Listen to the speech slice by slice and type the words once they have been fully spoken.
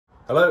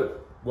Hello,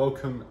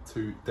 welcome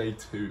to day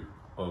 2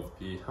 of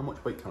the how much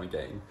weight can I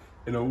gain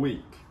in a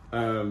week.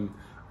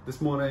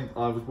 This morning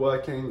I was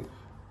working,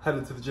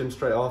 headed to the gym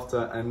straight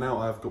after, and now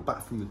I've got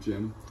back from the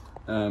gym.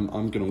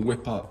 I'm gonna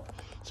whip up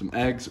some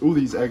eggs. All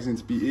these eggs need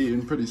to be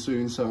eaten pretty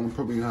soon, so I'm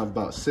probably gonna have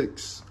about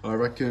 6, I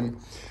reckon.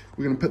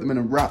 We're gonna put them in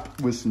a wrap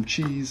with some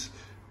cheese,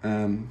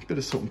 a bit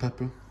of salt and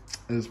pepper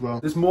as well.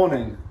 This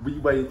morning we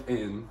weighed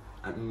in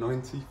at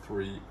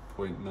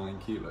 93.9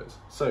 kilos.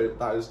 So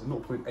that is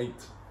 0.8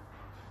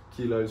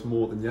 kilos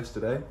more than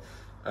yesterday,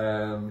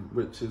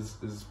 which is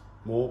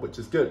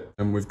good.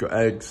 And we've got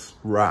eggs,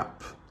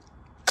 wrap,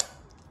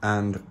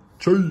 and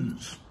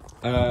cheese.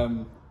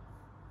 I'm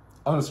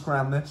gonna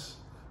scram this.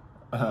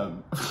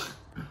 Scram,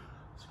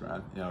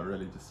 yeah, I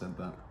really just said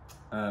that.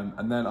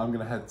 And then I'm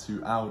gonna head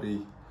to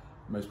Aldi,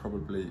 most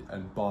probably,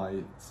 and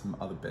buy some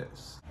other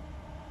bits.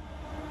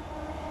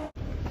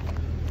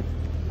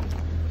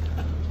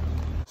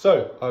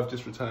 So, I've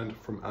just returned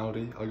from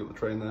Aldi, I got the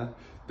train there.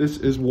 This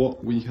is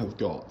what we have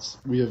got.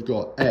 We have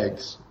got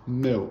eggs,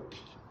 milk,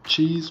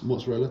 cheese,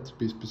 mozzarella to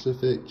be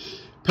specific,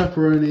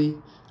 pepperoni,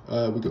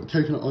 we've got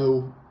coconut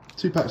oil,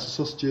 2 packs of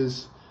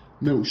sausages,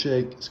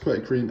 milkshake,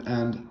 squirted cream,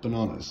 and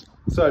bananas.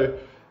 So,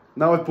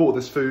 now I've bought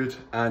this food,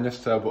 and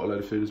yesterday I bought a load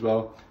of food as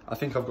well. I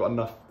think I've got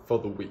enough for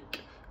the week.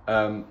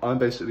 I'm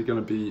basically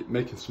gonna be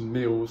making some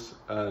meals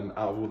out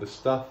of all this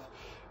stuff.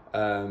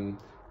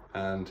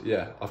 And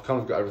yeah, I've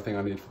kind of got everything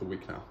I need for the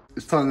week now.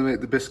 It's time to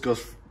make the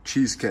Biscoff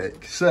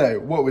cheesecake. So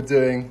what we're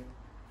doing,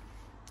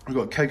 we've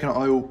got coconut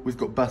oil, we've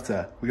got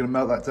butter. We're gonna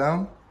melt that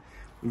down.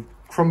 We've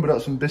crumbled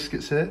up some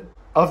biscuits here.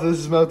 After this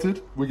is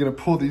melted, we're gonna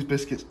pour these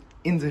biscuits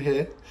into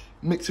here,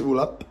 mix it all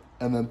up,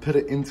 and then put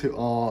it into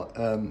our,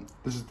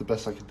 this is the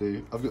best I could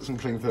do. I've got some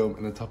cling film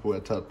in a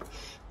Tupperware tub.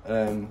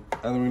 And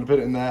then we're gonna put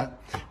it in there.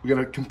 We're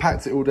gonna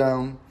compact it all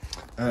down,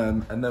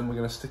 and then we're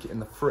gonna stick it in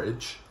the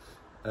fridge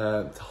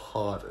to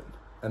harden.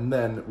 And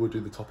then we'll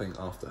do the topping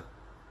after.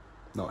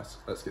 Nice,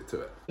 let's get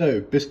to it.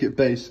 So, biscuit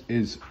base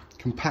is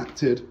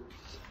compacted.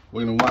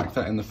 We're gonna whack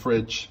that in the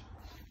fridge.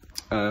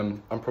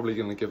 I'm probably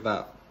gonna give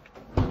that,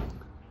 I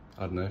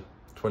don't know,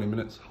 20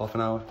 minutes, half an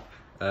hour.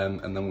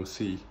 And then we'll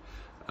see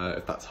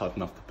if that's hard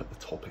enough to put the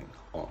topping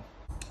on.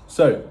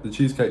 So, the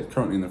cheesecake's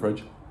currently in the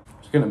fridge.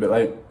 It's getting a bit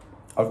late.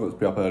 I've got to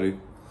be up early.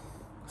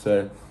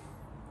 So,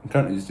 I'm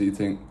currently just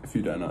eating a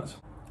few donuts.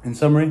 In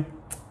summary,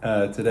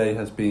 today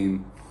has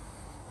been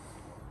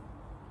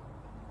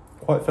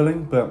quite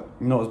filling, but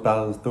not as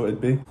bad as I thought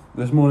it'd be.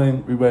 This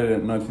morning we weighed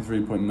in at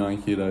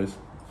 93.9 kilos,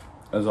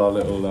 as our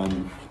little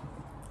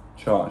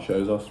chart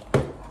shows us.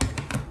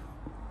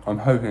 I'm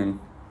hoping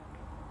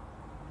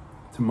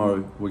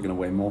tomorrow we're gonna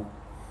weigh more.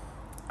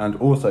 And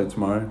also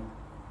tomorrow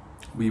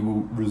we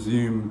will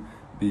resume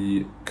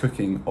the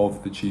cooking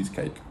of the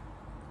cheesecake.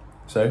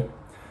 So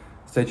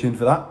stay tuned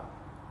for that.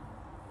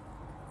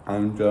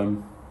 And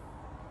I'm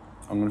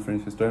gonna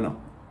finish this donut.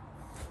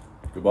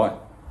 Goodbye.